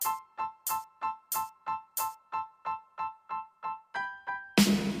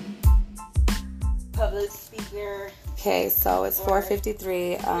public speaker. Okay, so it's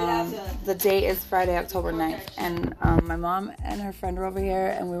 4:53. The date is Friday, October 9th. And my mom and her friend are over here,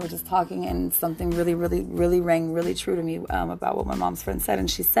 and we were just talking, and something really, really, really rang really true to me about what my mom's friend said.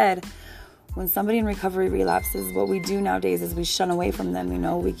 And she said, when somebody in recovery relapses, what we do nowadays is we shun away from them,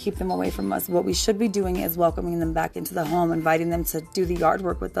 we keep them away from us. What we should be doing is welcoming them back into the home, inviting them to do the yard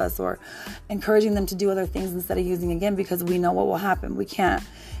work with us, or encouraging them to do other things instead of using again, because we know what will happen. We can't.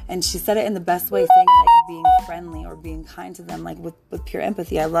 And she said it in the best way, saying like being friendly or being kind to them, like with pure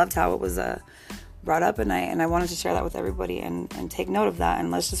empathy. I loved how it was brought up, and I wanted to share that with everybody and take note of that.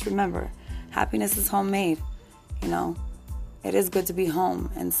 And let's just remember, happiness is homemade, It is good to be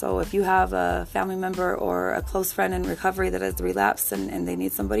home. And so if you have a family member or a close friend in recovery that has relapsed and they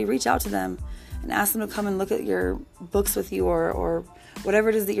need somebody, reach out to them and ask them to come and look at your books with you or whatever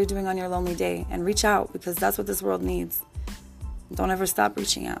it is that you're doing on your lonely day, and reach out, because that's what this world needs. Don't ever stop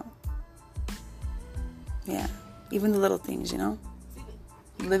reaching out. Yeah. Even the little things,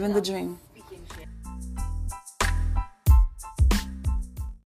 Living the dream.